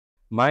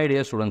My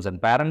dear students and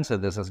parents,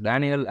 this is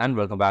Daniel and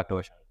welcome back to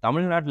our channel.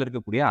 தமிழ்நாட்டில்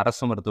இருக்கக்கூடிய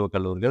அரசு மருத்துவக்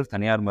கல்லூரிகள்,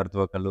 தனியார்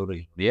மருத்துவக்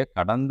கல்லூரிகளுடைய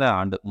கடந்த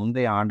ஆண்டு,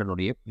 முந்தைய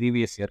ஆண்டினுடைய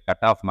previous year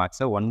cut off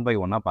மார்க்ஸை one by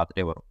ஒன்னாக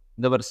பார்த்துட்டே வரும்.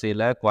 இந்த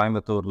வரிசையில்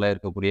கோயம்புத்தூரில்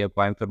இருக்கக்கூடிய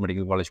கோயம்புத்தூர்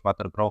மெடிக்கல் காலேஜ்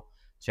பார்த்துருக்குறோம்.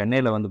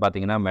 சென்னையில் வந்து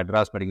பார்த்தீங்கன்னா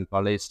Madras medical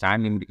college,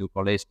 Stanley medical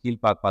college,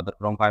 Kilpauk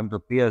பார்த்துருக்குறோம்,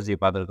 கோயம்புத்தூர் பிஎஸ்ஜி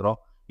பார்த்துருக்குறோம்.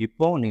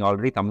 இப்போது நீங்கள்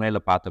ஆல்ரெடி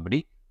தமிழில்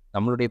பார்த்தபடி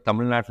நம்மளுடைய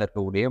தமிழ்நாட்டில்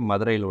இருக்கக்கூடிய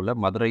மதுரையில் உள்ள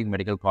மதுரை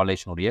மெடிக்கல்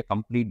காலேஜினுடைய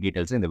கம்ப்ளீட்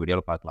டீட்டெயில்ஸை இந்த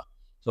வீடியோவில் பார்க்கலாம்.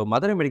 ஸோ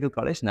மதுரை மெடிக்கல்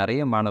காலேஜ்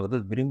நிறைய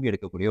மாணவர்கள் விரும்பி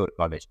எடுக்கக்கூடிய ஒரு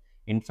காலேஜ்.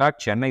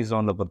 இன்ஃபேக்ட் சென்னை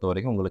ஜோனில் பொறுத்த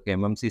வரைக்கும் உங்களுக்கு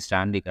எம்எம்சி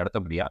ஸ்டான்லிக்கு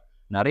அடுத்தபடியாக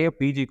நிறைய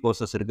பிஜி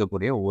கோர்சஸ்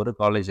இருக்கக்கூடிய ஒரு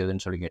காலேஜ்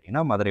எதுன்னு சொல்லி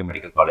கேட்டிங்கன்னா Madurai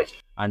medical college.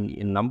 And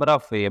number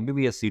of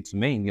MBBS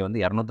சீட்ஸுமே இங்கே வந்து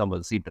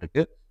 250 சீட்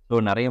இருக்குது. ஸோ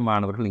நிறைய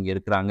மாணவர்கள் இங்கே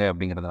இருக்கிறாங்க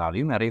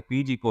அப்படிங்கிறதுனாலையும், நிறைய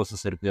பிஜி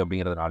கோர்சஸ் இருக்குது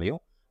அப்படிங்கிறதுனாலையும்,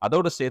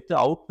 அதோடு சேர்த்து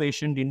அவுட்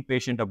பேஷண்ட், இன்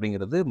பேஷண்ட்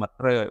அப்படிங்கிறது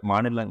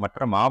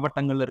மற்ற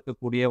மாவட்டங்களில்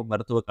இருக்கக்கூடிய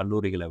மருத்துவக்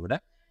கல்லூரிகளை விட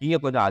இங்கே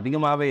கொஞ்சம்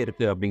அதிகமாகவே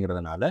இருக்குது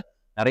அப்படிங்கிறதுனால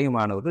நிறைய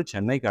மாணவர்கள்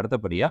சென்னைக்கு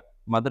அடுத்தபடியாக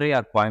மதுரை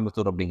ஆர்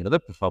கோயம்புத்தூர் அப்படிங்கிறத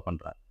ப்ரிஃபர்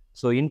பண்ணுறாங்க.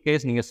 ஸோ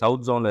இன்கேஸ் நீங்கள்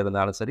சவுத் ஜோனில்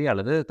இருந்தாலும் சரி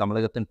அல்லது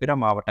தமிழகத்தின் பிற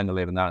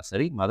மாவட்டங்களில் இருந்தாலும்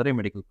சரி, Madurai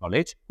medical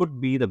college could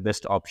be the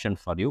best option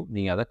for you.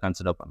 நீங்கள் அதை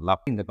கன்சிடர்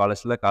பண்ணலாம். இந்த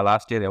காலேஜில்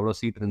லாஸ்ட் இயர் எவ்வளோ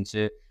சீட்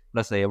இருந்துச்சு,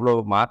 ப்ளஸ் எவ்வளோ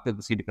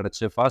மார்க்குக்கு சீட்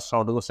கிடச்சி, ஃபர்ஸ்ட்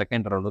ரவுண்டுக்கும்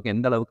செகண்ட் ரவுண்டுக்கும்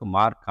எந்த அளவுக்கு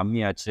மார்க்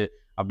கம்மியாச்சு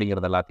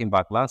அப்படிங்கிறது எல்லாத்தையும்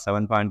பார்க்கலாம்.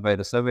 7.5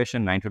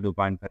 reservation,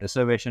 92.5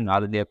 reservation,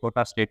 all India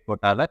quota, state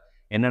கோட்டாவில்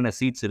என்னென்ன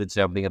சீட்ஸ்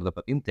இருந்துச்சு அப்படிங்கிறத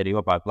பற்றியும்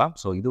தெளிவாக பார்க்கலாம்.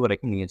 ஸோ இது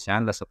வரைக்கும் நீங்கள்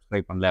சேனலை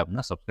சப்ஸ்கிரைப் பண்ணல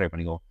அப்படின்னா சப்ஸ்கிரைப்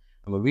பண்ணிக்கோங்க.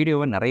 நம்ம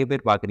வீடியோவை நிறைய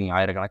பேர் பார்க்குறீங்க,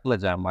 ஆயிரக்கணக்கில்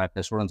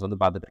ஸ்டூடெண்ட்ஸ் வந்து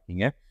பார்த்துட்டு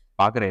இருக்கீங்க.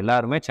 பார்க்குற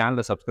எல்லாருமே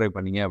சேனலை சப்ஸ்கிரைப்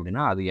பண்ணிங்க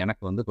அப்படின்னா அது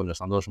எனக்கு வந்து கொஞ்சம்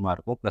சந்தோஷமாக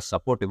இருக்கும், ப்ளஸ்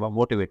சப்போர்ட்டிவாக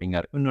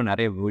மோட்டிவேட்டிங்காக இருக்கும். இன்னும்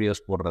நிறைய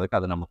வீடியோஸ் போடுறதுக்கு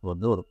அது நமக்கு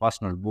வந்து ஒரு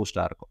பர்சனல்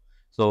பூஸ்ட்டாக இருக்கும்.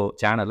 ஸோ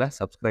சேனலை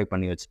சப்ஸ்கிரைப்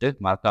பண்ணி வச்சுட்டு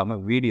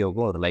மறக்காமல்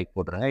வீடியோவுக்கும் ஒரு லைக்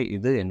போட்டுருங்க.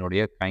 இது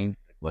என்னுடைய கைண்ட்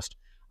ரிக்வஸ்ட்.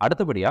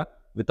 அடுத்தபடியாக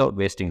வித்தவுட்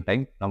வேஸ்டிங்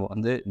டைம் நம்ம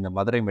வந்து இந்த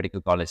மதுரை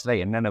மெடிக்கல் காலேஜில்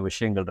என்னென்ன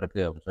விஷயங்கள்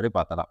இருக்குது அப்படின்னு சொல்லி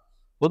பார்த்தலாம்.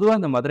 பொதுவாக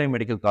இந்த மதுரை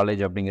மெடிக்கல்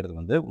காலேஜ் அப்படிங்கிறது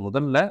வந்து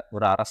முதல்ல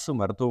ஒரு அரசு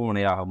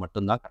மருத்துவமனையாக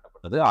மட்டும்தான்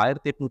கட்டப்பட்டது.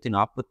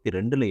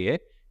 1842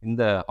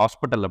 இந்த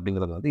ஹாஸ்பிட்டல்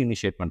அப்படிங்கிறது வந்து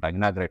இனிஷியேட் பண்ணிட்டாங்க,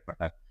 இனாகிரேட்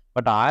பண்ணிட்டாங்க.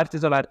 பட்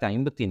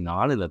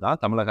 1954 தான்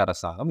தமிழக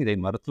அரசாங்கம் இதை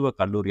மருத்துவ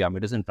கல்லூரியாக,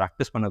 மெடிசன்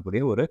ப்ராக்டிஸ்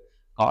பண்ணக்கூடிய ஒரு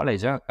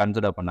காலேஜாக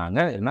கன்சிடர் பண்ணாங்க,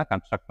 இல்லைன்னா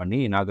கன்ஸ்ட்ரக்ட் பண்ணி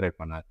இனாகிரேட்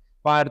பண்ணாங்க.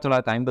 இப்போ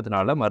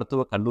 1954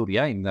 மருத்துவ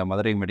கல்லூரியாக இந்த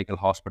மதுரை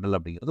மெடிக்கல் ஹாஸ்பிட்டல்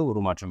அப்படிங்கிறது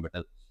உருமாற்றம்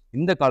பெற்றது.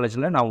 இந்த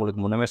காலேஜில் நான் உங்களுக்கு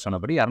முன்னமே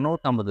சொன்னபடி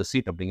 250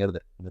 சீட் அப்படிங்கிறது,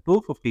 இந்த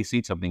 250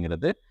 சீட்ஸ்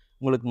அப்படிங்கிறது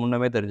உங்களுக்கு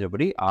முன்னமே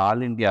தெரிஞ்சபடி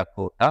ஆல் இண்டியா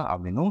கோட்டா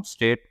அப்படின்னும்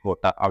ஸ்டேட்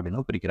கோட்டா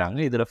அப்படின்னும் பிரிக்கிறாங்க.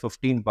 இதில்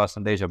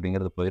 15%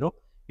 அப்படிங்கிறது போயிடும்,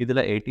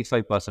 இதில்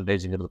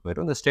 85%ங்கிறது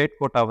போயிடும். இந்த ஸ்டேட்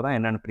கோட்டாவை தான்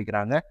என்னென்னு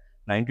பிரிக்கிறாங்க,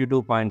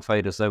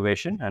 92.5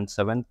 reservation and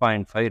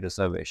 7.5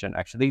 reservation.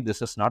 Actually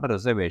this is not a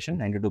reservation.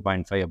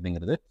 92.5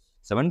 அப்படிங்கிறது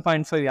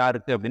 7.5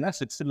 யாருக்கு அப்படின்னா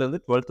 6th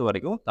 12th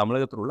வரைக்கும்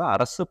தமிழகத்தில் உள்ள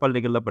அரசு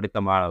பள்ளிகளில்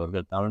படித்த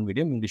மாணவர்கள், தமிழ்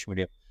மீடியம், இங்கிலீஷ்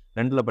மீடியம்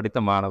ரெண்டில் படித்த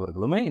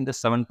மாணவர்களுமே இந்த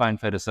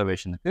 7.5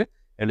 ரிசர்வேஷனுக்கு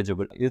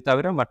எலிஜிபிள். இது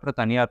தவிர மற்ற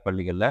தனியார்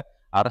பள்ளிகளில்,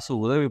 அரசு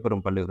உதவி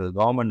பெறும் பள்ளிகள்,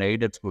 கவர்மெண்ட்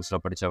எய்டட்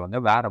ஸ்கூல்ஸில் படித்தவங்க,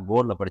 வேறு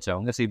போர்டில்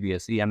படித்தவங்க,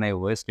 சிபிஎஸ்சி,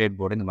 என்ஐஓ, ஸ்டேட்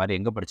போர்டு, இந்த மாதிரி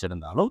எங்கே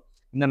படிச்சிருந்தாலும்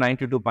இந்த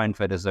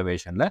 92.5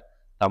 ரிசர்வேஷனில்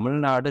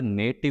தமிழ்நாடு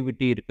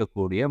நேட்டிவிட்டி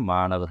இருக்கக்கூடிய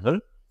மாணவர்கள்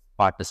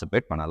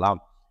பார்ட்டிசிபேட்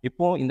பண்ணலாம்.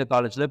 இப்போது இந்த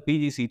காலேஜில்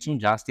பிஜி சீட்ஸும்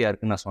ஜாஸ்தியாக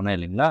இருக்குன்னு நான் சொன்னேன்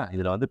இல்லைங்களா.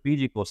 இதில் வந்து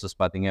பிஜி கோர்சஸ்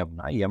பார்த்தீங்க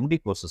அப்படின்னா எம்டி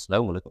கோர்சஸில்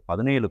உங்களுக்கு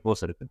 17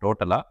 கோர்ஸ் இருக்குது.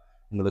 டோட்டலாக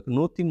உங்களுக்கு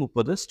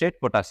 130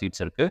 ஸ்டேட் கோட்டா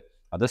சீட்ஸ் இருக்குது.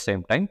 அட் த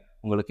சேம் டைம்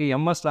உங்களுக்கு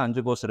எம்எஸ்ல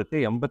 5 கோர்ஸ்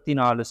இருக்குது,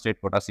 84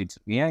 ஸ்டேட் கோட்டா சீட்ஸ்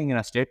இருக்குது. ஏன் இங்கே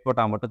நான் ஸ்டேட்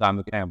கோட்டா மட்டும்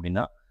காமிக்கிறேன்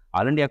அப்படின்னா,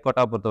 ஆல் இண்டியா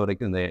கோட்டா பொறுத்த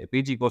வரைக்கும், இந்த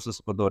பிஜி கோர்சஸ்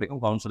பொறுத்த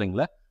வரைக்கும்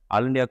கவுன்சிலிங்கில்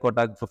ஆல் இண்டியா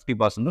கோட்டாக்கு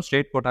 50%,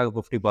 ஸ்டேட் கோட்டாக்கு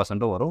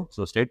 50% வரும்.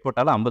 ஸோ ஸ்டேட்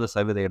கோட்டாவில்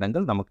 50%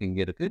 இடங்கள் நமக்கு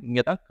இங்கே இருக்குது.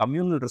 இங்கே தான்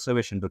கம்யூனல்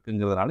ரிசர்வேஷன்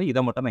இருக்குங்கிறதுனால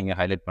இதை மட்டும் நான் இங்கே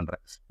ஹைலைட்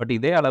பண்ணுறேன். பட்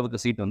இதே அளவுக்கு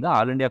சீட் வந்து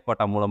ஆல் இண்டியா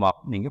கோட்டா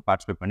மூலமாக நீங்கள்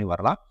பார்ட்டிசிபேட் பண்ணி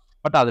வரலாம்.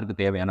 பட் அதற்கு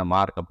தேவையான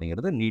மார்க்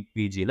அப்படிங்கிறது நீட்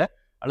பிஜியில்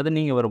அல்லது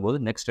நீங்கள் வரும்போது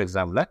நெக்ஸ்ட்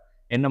எக்ஸாமில்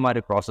என்ன மாதிரி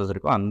ப்ராசஸ்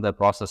இருக்கோ அந்த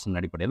ப்ராசஸின்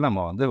அடிப்படையில்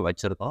நம்ம வந்து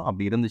வச்சுருக்கோம்.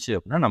 அப்படி இருந்துச்சு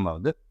அப்படின்னா நம்ம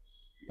வந்து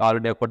ஆல்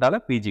இண்டியா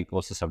கோட்டாவில் பிஜி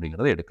கோர்சஸ்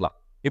அப்படிங்கிறத எடுக்கலாம்.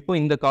 இப்போ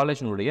இந்த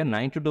காலேஜினுடைய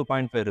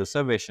 92.5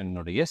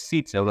 ரிசர்வேஷனுடைய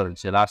சீட்ஸ் எவ்வளோ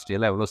இருந்துச்சு, லாஸ்ட்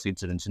இயரில் எவ்வளோ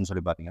சீட்ஸ் இருந்துச்சுன்னு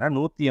சொல்லி பார்த்தீங்கன்னா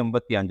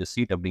 185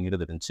 சீட்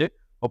அப்படிங்கிறது இருந்துச்சு.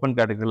 ஓப்பன்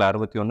கேட்டகரியில்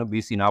 61,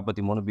 பிசி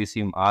 43,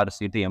 பிசி 6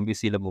 சீட்டு,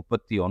 எம்பிசியில்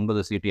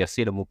 39 சீட்டு,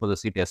 எஸ்சியில் 30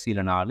 சீட்டு,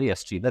 எஸ்சியில் 4,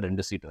 எஸ்டியில்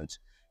 2 சீட் இருந்துச்சு.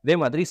 இதே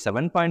மாதிரி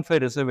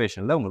 7.5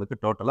 ரிசர்வேஷனில் உங்களுக்கு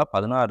டோட்டலாக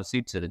 16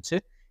 சீட்ஸ் இருந்துச்சு.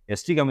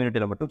 எஸ்டி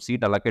கம்யூனிட்டியில் மட்டும்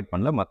சீட் அலோகேட்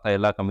பண்ணல, மற்ற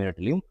எல்லா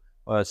கம்யூனிட்டிலையும்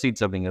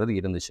சீட்ஸ் அப்படிங்கிறது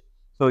இருந்துச்சு.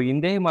 ஸோ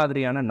இதே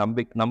மாதிரியான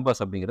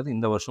நம்பர்ஸ் அப்படிங்கிறது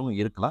இந்த வருஷமும்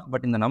இருக்கலாம்.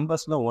 பட் இந்த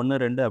நம்பர்ஸில் 1,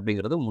 2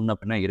 அப்படிங்கிறது முன்ன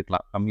பின்ன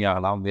இருக்கலாம்,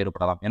 கம்மியாகலாம்,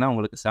 வேறுபடலாம். ஏன்னா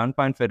உங்களுக்கு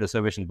 7.5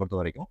 ரிசர்வேஷன் பொறுத்த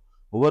வரைக்கும்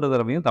ஒவ்வொரு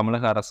தடவையும்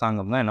தமிழக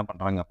அரசாங்கம் தான் என்ன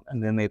பண்ணுறாங்க அப்படின்னா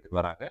நிர்ணயித்துக்கு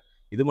வராங்க.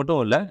 இது மட்டும்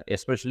இல்லை,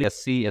 எஸ்பெஷலி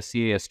எஸ்சி,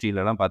 எஸ்சி,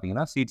 எஸ்டிலலாம்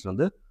பார்த்தீங்கன்னா சீட்ஸ்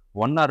வந்து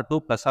 1 or 2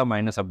 ப்ளஸ் ஆர்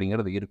மைனஸ்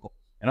அப்படிங்கிறது இருக்கும்.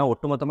 ஏன்னா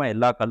ஒட்டுமொத்தமாக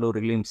எல்லா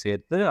கல்லூரிகளையும்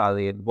சேர்த்து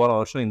அது போகிற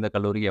வருஷம் இந்த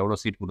கல்லூரிக்கு எவ்வளோ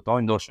சீட் கொடுத்தோம்,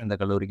 இந்த வருஷம் இந்த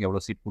கல்லூரிக்கு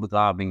எவ்வளோ சீட்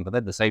கொடுக்கலாம்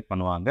அப்படிங்கிறத டிசைட்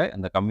பண்ணுவாங்க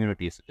இந்த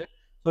கம்யூனிட்டிஸுக்கு.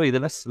 ஸோ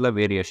இதில் சில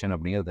வேரியேஷன்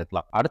அப்படிங்கிறது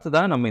இருக்கலாம்.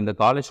 அடுத்ததான் நம்ம இந்த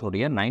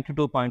காலேஜோடைய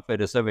 92.5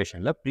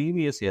 ரிசர்வேஷனில்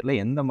ப்ரீவியஸ் இயரில்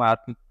எந்த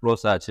மார்க்கு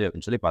க்ளோஸ் ஆச்சு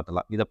அப்படின்னு சொல்லி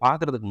பார்த்தலாம். இதை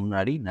பார்க்குறதுக்கு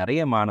முன்னாடி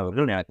நிறைய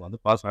மாணவர்கள் எனக்கு வந்து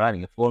பர்சனலாக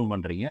நீங்கள் ஃபோன்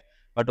பண்ணுறீங்க.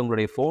 பட்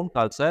உங்களுடைய ஃபோன்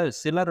கால்ஸை,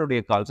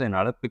 சிலருடைய கால்ஸை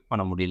என்னால் பிக்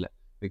பண்ண முடியல.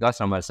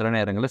 பிகாஸ் நம்ம சில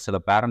நேரங்களில் சில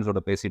பேரண்ட்ஸோட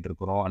பேசிகிட்டு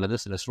இருக்கிறோம், அல்லது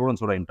சில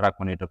ஸ்டூடெண்ட்ஸோட இன்ட்ராக்ட்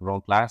பண்ணிட்டு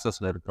இருக்கிறோம்,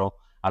 கிளாஸஸில் இருக்கிறோம்,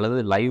 அல்லது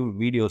லைவ்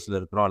வீடியோஸில்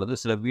இருக்கிறோம், அல்லது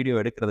சில வீடியோ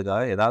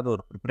எடுக்கிறதுக்காக ஏதாவது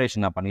ஒரு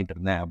ப்ரிப்பரேஷன் நான் பண்ணிட்டு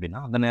இருந்தேன்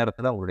அப்படின்னா அந்த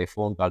நேரத்தில் உங்களுடைய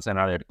ஃபோன் கால்ஸ்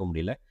என்னால் எடுக்க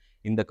முடியல.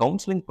 இந்த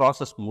கவுன்சிலிங்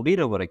ப்ராசஸ்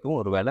முடிகிற வரைக்கும்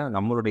ஒருவேளை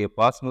நம்மளுடைய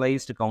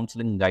பர்சனலைஸ்டு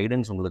கவுன்சிலிங்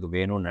கைடன்ஸ் உங்களுக்கு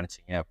வேணும்னு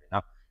நினச்சிங்க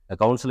அப்படின்னா, இந்த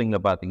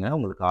கவுன்சிலிங்கில் பார்த்தீங்கன்னா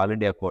உங்களுக்கு ஆல்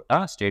இண்டியா கோட்டா,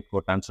 ஸ்டேட்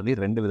கோட்டான்னு சொல்லி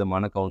 2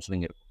 விதமான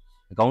கவுன்சிலிங் இருக்கும்.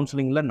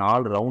 கவுன்சிலிங்கில்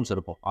 4 ரவுண்ட்ஸ்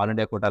இருக்கும். ஆல்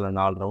இண்டியா கோட்டாவில்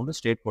 4 ரவுண்டு,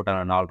 ஸ்டேட்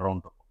கோட்டாவில் 4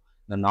 ரவுண்ட் இருக்கும்.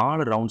 இந்த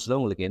 4 ரவுண்ட்ஸில்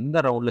உங்களுக்கு எந்த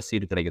ரவுண்டில்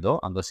சீட்டு கிடைக்குதோ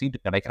அந்த சீட்டு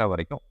கிடைக்கிற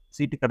வரைக்கும்,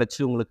 சீட்டு கிடச்சி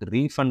உங்களுக்கு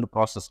ரீஃபண்ட்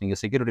ப்ராசஸ், நீங்கள்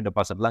செக்யூரிட்டி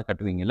டெபாசிட்லாம்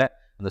கட்டுவீங்கல்ல,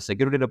 அந்த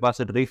செக்யூரிட்டி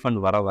டெபாசிட் ரீஃபண்ட்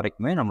வர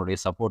வரைக்குமே நம்மளுடைய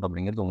சப்போர்ட்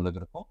அப்படிங்கிறது உங்களுக்கு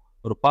இருக்கும்.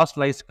 ஒரு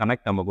பர்சனலைஸ்ட்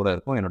கனெக்ட் நம்ம கூட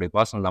இருக்கும். என்னுடைய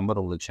பர்சனல்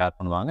நம்பர் உங்களுக்கு ஷேர்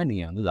பண்ணுவாங்க.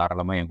 நீங்கள் வந்து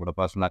தாராளமாக என் கூட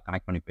பர்சனலாக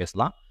கனெக்ட் பண்ணி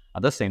பேசலாம்.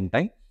 அட் த சேம்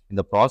டைம்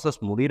இந்த ப்ராசஸ்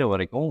முடிகிற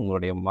வரைக்கும்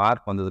உங்களுடைய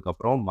மார்க்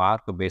வந்ததுக்கப்புறம்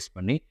மார்க்கை பேஸ்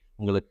பண்ணி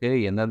உங்களுக்கு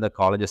எந்தெந்த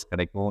காலேஜஸ்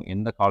கிடைக்கும்,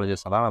 எந்த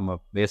காலேஜஸ் எல்லாம் நம்ம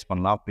பேஸ்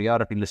பண்ணலாம்,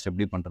 ப்ரியாரிட்டி லிஸ்ட்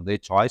எப்படி பண்ணுறது,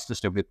 சாய்ஸ்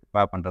லிஸ்ட் எப்படி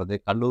ப்ரிப்பேர் பண்ணுறது,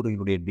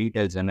 கல்லூரியினுடைய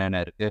டீட்டெயில்ஸ் என்னென்ன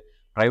இருக்குது,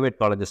 ப்ரைவேட்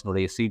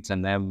காலேஜஸ்னுடைய சீட்ஸ்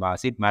என்ன,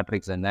 சீட்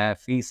மேட்ரிக்ஸ் என்ன,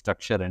 ஃபீஸ்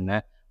ஸ்ட்ரக்சர் என்ன,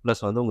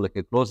 ப்ளஸ் வந்து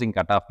உங்களுக்கு க்ளோசிங்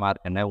கட் ஆஃப்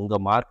மார்க் என்ன,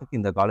 உங்கள் மார்க்குக்கு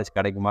இந்த காலேஜ்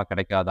கிடைக்குமா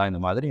கிடைக்காதா,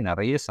 இந்த மாதிரி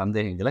நிறைய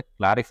சந்தேகங்களை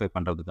கிளாரிஃபை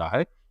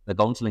பண்ணுறதுக்காக இந்த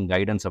கவுன்சிலிங்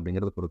கைடன்ஸ்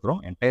அப்படிங்கிறது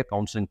கொடுக்குறோம். என்டையர்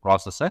கவுன்சிலிங்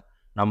ப்ராசஸை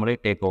நம்மளே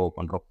டேக் ஓவர்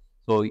பண்ணுறோம்.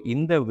 ஸோ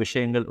இந்த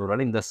விஷயங்கள்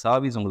ஒருவேளை இந்த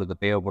சர்வீஸ் உங்களுக்கு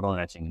தேவைப்படும்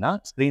நினச்சிங்கன்னா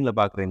ஸ்க்ரீனில்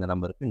பார்க்குற இந்த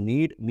நம்பருக்கு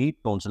நீட்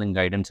கவுன்சிலிங்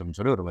கைடன்ஸ் அப்படின்னு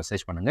சொல்லி ஒரு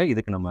மெசேஜ் பண்ணுங்கள்.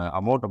 இதுக்கு நம்ம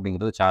அமௌண்ட்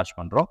அப்படிங்கிறது சார்ஜ்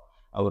பண்ணுறோம்.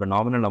 ஒரு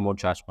நாமினல்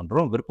அமௌண்ட் சார்ஜ்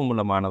பண்ணுறோம்.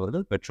 விருப்பமுள்ள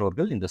மாணவர்கள்,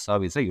 பெற்றோர்கள் இந்த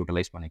சர்வீஸை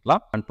யூட்டிலைஸ்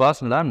பண்ணிக்கலாம். அண்ட்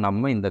பர்சனலாக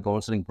நம்ம இந்த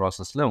கவுன்சிலிங்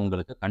ப்ராசஸில்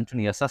உங்களுக்கு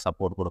கண்டினியூஸாக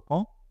சப்போர்ட்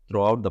கொடுப்போம்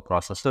through out the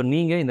process. So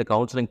நீங்கள் இந்த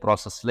கவுன்சிலிங்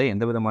ப்ராசஸில்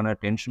எந்த விதமான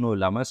டென்ஷனும்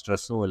இல்லாமல்,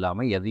 ஸ்ட்ரெஸ்ஸும்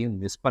இல்லாமல், எதையும்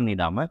மிஸ்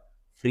பண்ணிடாமல்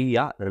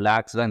ஃப்ரீயாக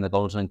ரிலாக்ஸ்டாக இந்த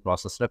கவுன்சிலிங்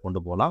ப்ராசஸில்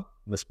கொண்டு போகலாம்.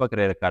 Misba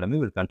career academy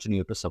will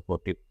continue to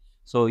support you.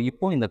 So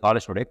இப்போ இந்த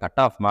காலேஜோடைய கட்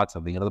ஆஃப் மார்க்ஸ்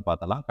அப்படிங்கிறத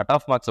பார்த்தலாம். கட்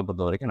ஆஃப் மார்க்ஸை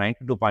பொறுத்த வரைக்கும்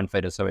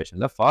 92.5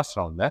 ரிசர்வேஷனில் ஃபர்ஸ்ட்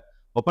ரவுண்டில்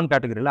ஓப்பன்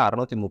கேட்டகரியில்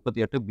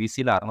 638,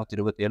 பிசியில்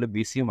 627,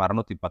 பிசியும்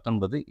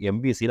 619,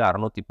 எம்பிசியில்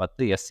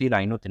 610, எஸ்சியில்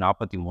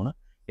 543,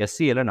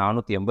 எஸ்சியில்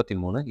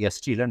 483,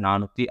 எஸ்டியில்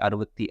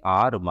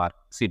 466 மார்க்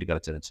சீட்டு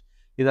கிடச்சிருச்சு.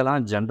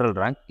 இதெல்லாம் ஜென்ரல்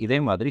ரேங்க். இதே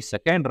மாதிரி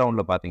செகண்ட்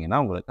ரவுண்டில் பார்த்தீங்கன்னா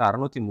உங்களுக்கு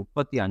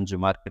 635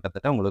 மார்க்,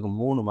 கிட்டத்தட்ட உங்களுக்கு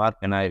 3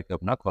 மார்க் என்ன ஆயிருக்கு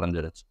அப்படின்னா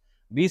குறைஞ்சிருச்சு.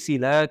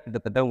 பிசியில்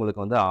கிட்டத்தட்ட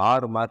உங்களுக்கு வந்து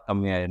 6 மார்க்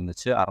கம்மியாக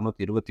இருந்துச்சு,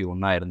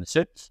 621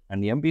 இருந்துச்சு.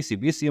 அண்ட்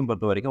பிசியும்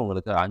பொறுத்த வரைக்கும்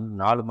உங்களுக்கு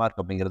 4 மார்க்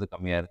அப்படிங்கிறது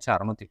கம்மியாக இருந்துச்சு,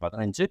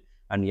 615.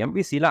 அண்ட்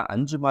எம்பிசியில்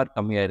 5 மார்க்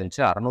கம்மியாக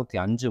இருந்துச்சு,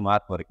 605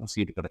 மார்க் வரைக்கும்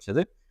சீட்டு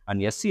கிடச்சிது.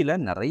 அண்ட் எஸ்சியில்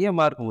நிறைய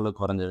மார்க் உங்களுக்கு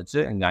குறைஞ்சிருச்சு,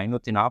 இங்கே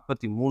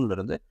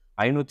 543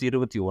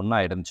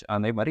 521 இருந்துச்சு.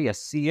 அதே மாதிரி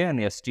எஸ்சிஏ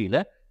அண்ட்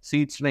எஸ்டியில்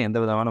சீட்ஸில் எந்த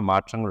விதமான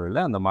மாற்றங்களும்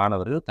இல்லை. அந்த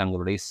மாணவர்கள்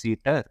தங்களுடைய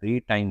சீட்டை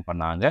ரீடைன்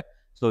பண்ணாங்க.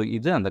 ஸோ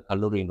இது அந்த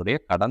கல்லூரியினுடைய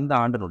கடந்த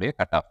ஆண்டினுடைய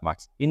cut off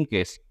marks.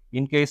 In case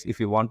if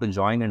you want to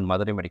join in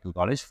Madurai Medical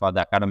College for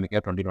the academic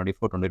year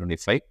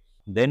 2024-2025,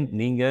 then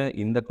நீங்கள்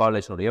இந்த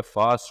காலேஜோடைய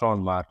ஃபர்ஸ்ட்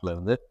ரவுண்ட்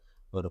மார்க்லேருந்து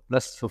ஒரு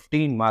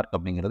 +15 மார்க்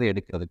அப்படிங்கிறது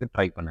எடுக்கிறதுக்கு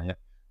ட்ரை பண்ணுங்கள்.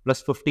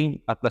 +15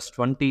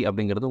 +20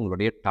 அப்படிங்கிறது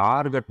உங்களுடைய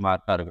டார்கெட்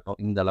மார்க்காக இருக்கட்டும்.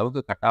 இந்த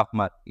அளவுக்கு கட் ஆஃப்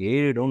மார்க்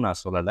ஏறிடும் நான்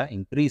சொல்லலை,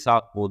 இன்க்ரீஸ்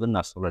ஆக போகுதுன்னு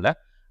நான் சொல்லலை.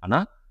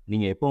 ஆனால்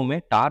நீங்கள் எப்போவுமே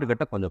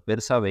டார்கெட்டை கொஞ்சம்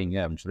பெருசாக வைங்க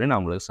அப்படின்னு சொல்லி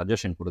நான் உங்களுக்கு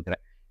சஜஷன்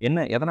கொடுக்குறேன்.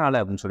 எதனால்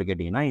அப்படின்னு சொல்லி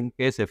கேட்டிங்கன்னா,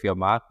 in case if your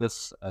mark is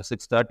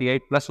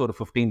 638 plus ஒரு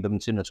 15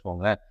 இருந்துச்சுன்னு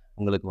வச்சுக்கோங்க,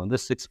 உங்களுக்கு வந்து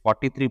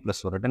 643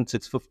 ப்ளஸ் ஒரு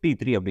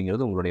 653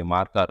 அப்படிங்கிறது உங்களுடைய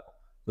மார்க்காக இருக்கும்.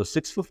 ஸோ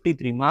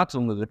 653 மார்க்ஸ்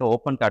உங்கள்கிட்ட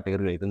ஓப்பன்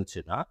கேட்டகரியில்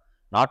இருந்துச்சுன்னா,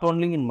 not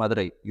only in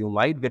Madurai, you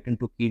might get in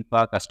to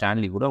Kilpauk,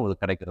 Stanley கூட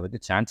உங்களுக்கு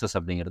கிடைக்கிறதுக்கு சான்சஸ்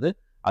அப்படிங்கிறது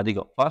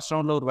அதிகம். ஃபர்ஸ்ட்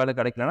ரவுண்டில் ஒரு வேலை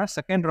கிடைக்கலன்னா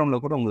செகண்ட்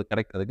ரவுண்டில் கூட உங்களுக்கு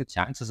கிடைக்கிறதுக்கு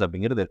சான்சஸ்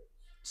அப்படிங்கிறது இருக்குது.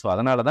 ஸோ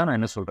அதனால தான் நான்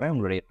என்ன சொல்கிறேன்,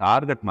 உங்களுடைய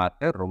டார்கெட்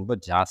மார்க்கை ரொம்ப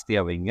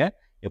ஜாஸ்தியாக வைங்க.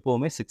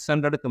 எப்போவுமே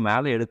 600க்கு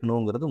மேலே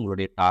எடுக்கணுங்கிறது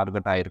உங்களுடைய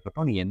டார்கெட்டாக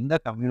இருக்கட்டும். நீ எந்த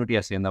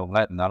கம்யூனிட்டியை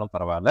சேர்ந்தவங்களாக இருந்தாலும்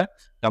பரவாயில்ல,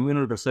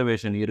 கம்யூனல்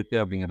ரிசர்வேஷன் இருக்குது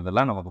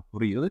அப்படிங்கிறதெல்லாம் நமக்கு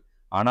புரியுது.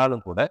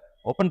 ஆனாலும் கூட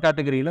ஓப்பன்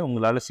கேட்டகரியில்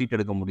உங்களால் சீட்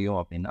எடுக்க முடியும்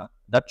அப்படின்னா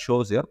தட்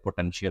ஷோஸ் யுவர்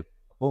பொட்டன்ஷியல்.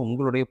 அப்போது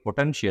உங்களுடைய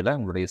பொட்டன்ஷியலை,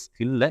 உங்களுடைய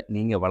ஸ்கில்லை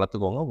நீங்கள்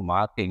வளர்த்துக்கோங்க. உங்கள்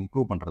மார்க்கை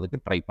இம்ப்ரூவ் பண்ணுறதுக்கு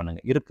ட்ரை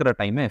பண்ணுங்கள். இருக்கிற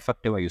டைமை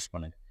எஃபெக்டிவாக யூஸ்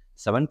பண்ணுங்கள்.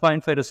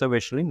 7.5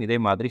 ரிசர்வேஷன்லையும் இதே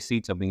மாதிரி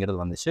சீட்ஸ் அப்படிங்கிறது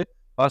வந்துச்சு.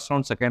 ஃபர்ஸ்ட்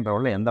ரவுண்ட் செகண்ட்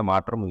ரவுண்டில் எந்த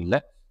மாற்றமும் இல்லை.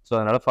 ஸோ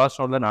அதனால் ஃபர்ஸ்ட்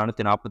ரவுண்டில்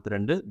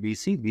 442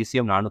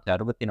 BCM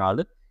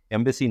 464,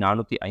 MBC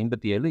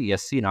 457,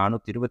 SC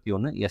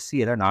 421,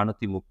 எஸ்சியில்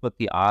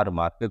 436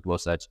 mark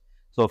close ஆச்சு.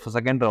 ஸோ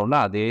செகண்ட் ரவுண்டில்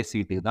அதே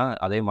சீட்டுக்கு தான்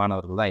அதே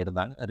மாணவர்கள் தான்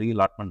இருந்தாங்க,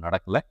 ரீலாட்மெண்ட்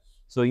நடக்கலை.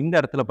 ஸோ இந்த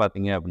இடத்துல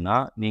பார்த்தீங்க அப்படின்னா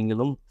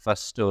நீங்களும்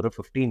ஃபஸ்ட்டு ஒரு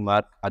 15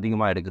 மார்க்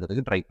அதிகமாக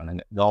எடுக்கிறதுக்கு ட்ரை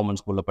பண்ணுங்கள்.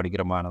 கவர்மெண்ட் ஸ்கூலில்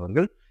படிக்கிற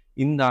மாணவர்கள்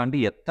இந்த ஆண்டு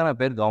எத்தனை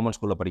பேர் கவர்மெண்ட்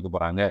ஸ்கூலில் படிக்க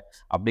போகிறாங்க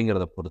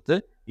அப்படிங்கிறத பொறுத்து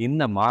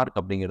இந்த மார்க்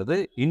அப்படிங்கிறது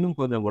இன்னும்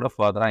கொஞ்சம் கூட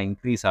ஃபர்தராக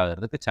இன்க்ரீஸ்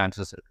ஆகிறதுக்கு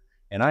சான்சஸ் இருக்குது.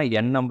 ஏன்னா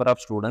நம்பர்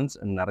ஆஃப் ஸ்டூடெண்ட்ஸ்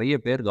நிறைய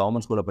பேர்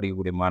கவர்மெண்ட் ஸ்கூலில்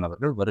படிக்கக்கூடிய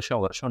மாணவர்கள்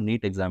வருஷம்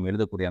நீட் எக்ஸாம்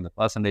எழுதக்கூடிய அந்த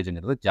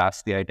பர்சன்டேஜுங்கிறது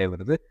ஜாஸ்தி ஆகிட்டே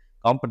வருது.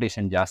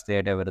 காம்படிஷன் ஜாஸ்தி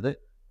ஆகிட்டே வருது.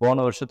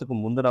 போன வருஷத்துக்கு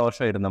முந்தின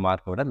வருஷம் இருந்த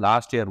மார்க்கை விட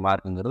லாஸ்ட் இயர்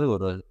மார்க்குங்கிறது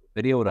ஒரு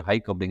பெரிய ஒரு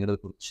ஹைக் அப்படிங்கிறது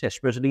கொடுத்துச்சு.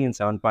 எஸ்பெஷலி இன்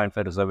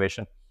 7.5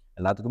 ரிசர்வேஷன்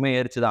எல்லாத்துக்குமே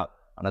ஏறிச்சு தான்.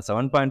 ஆனால்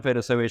 7.5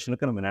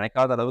 ரிசர்வேஷனுக்கு நம்ம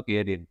நினைக்காத அளவுக்கு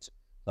ஏறிடுச்சு.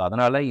 ஸோ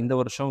அதனால் இந்த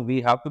வருஷம் we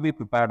have to be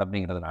prepared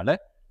அப்படிங்கிறதுனால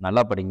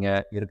நல்லா படிங்க,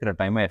 இருக்கிற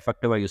டைமை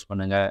எஃபெக்டிவாக யூஸ்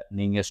பண்ணுங்கள்.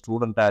 நீங்கள்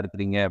ஸ்டூடெண்ட்டாக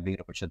இருக்கிறீங்க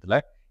அப்படிங்கிற பட்சத்தில்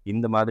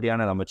இந்த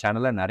மாதிரியான நம்ம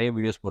சேனலில் நிறைய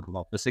வீடியோஸ்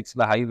போட்டிருக்கோம்.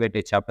 ஃபிசிக்ஸில் ஹை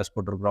வெயிட்டேஜ் சாப்டர்ஸ்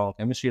போட்டிருக்கிறோம்,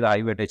 கெமிஸ்ட்ரியில் ஹை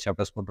வெயிட்டேஜ்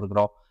சாப்டர்ஸ்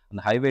போட்டிருக்கிறோம்.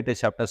 அந்த ஹை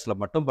வெயிட்டேஜ் சாப்டர்ஸில்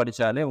மட்டும்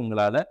படித்தாலே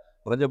உங்களால்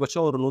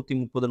குறைஞ்சபட்சம் ஒரு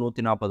 130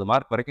 140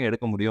 மார்க் வரைக்கும்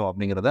எடுக்க முடியும்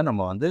அப்படிங்கிறத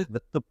நம்ம வந்து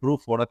வித்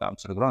ப்ரூஃபோட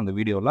காமிச்சிருக்கிறோம். அந்த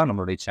வீடியோலாம்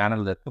நம்மளுடைய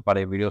சேனலில் இருக்க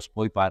பழைய வீடியோஸ்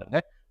போய்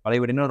பாருங்கள். பழைய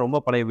வீடியோ ரொம்ப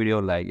பழைய வீடியோ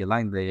இல்லை,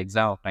 எல்லாம் இந்த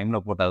எக்ஸாம்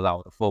டைமில் போட்டது தான்.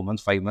 ஒரு 4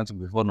 months 5 months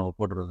பிஃபோர் நம்ம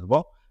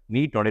போட்டுருந்துருப்போம்.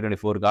 நீட்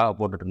 2024க்காக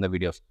போட்டுட்டு இருந்த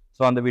வீடியோஸ்.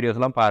 ஸோ அந்த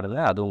வீடியோஸ்லாம்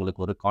பாருங்கள். அது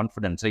உங்களுக்கு ஒரு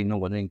கான்ஃபிடென்ஸை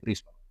இன்னும் கொஞ்சம்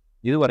இன்க்ரீஸ் பண்ணும்.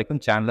 இது வரைக்கும்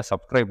சேனலை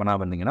சப்ஸ்கிரைப்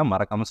பண்ணாமல் இருந்தீங்கன்னா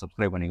மறக்காமல்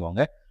சப்ஸ்கிரைப்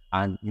பண்ணிக்கோங்க.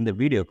 அண்ட் இந்த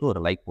வீடியோக்கு ஒரு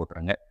லைக்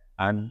போட்டுருங்க.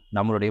 அண்ட்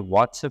நம்மளுடைய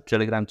வாட்ஸ்அப்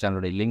டெலிகிராம்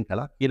சேனலுடைய லிங்க்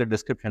எல்லாம் கீழே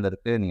டிஸ்கிரிப்ஷனில்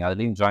இருக்குது. நீங்கள்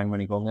அதுலேயும் ஜாயின்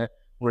பண்ணிக்கோங்க.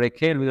 உங்களுடைய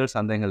கேள்விகள்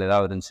சந்தேகங்கள்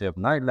ஏதாவது இருந்துச்சு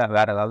அப்படின்னா, இல்லை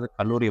வேறு ஏதாவது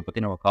கல்லூரியை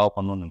பற்றி நம்ம கவர்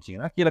பண்ணணும்னு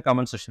நினச்சிங்கன்னா கீழே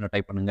கமெண்ட் செக்ஷனில்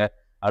டைப் பண்ணுங்கள்.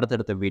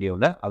 அடுத்தடுத்த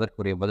வீடியோவில்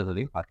அதற்குரிய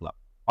பதில்களையும் பார்க்கலாம்.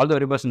 All the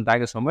very best.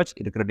 Thank you so much.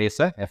 இருக்கிற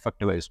டேஸை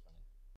எஃபெக்டிவாக யூஸ் பண்ணுங்கள்.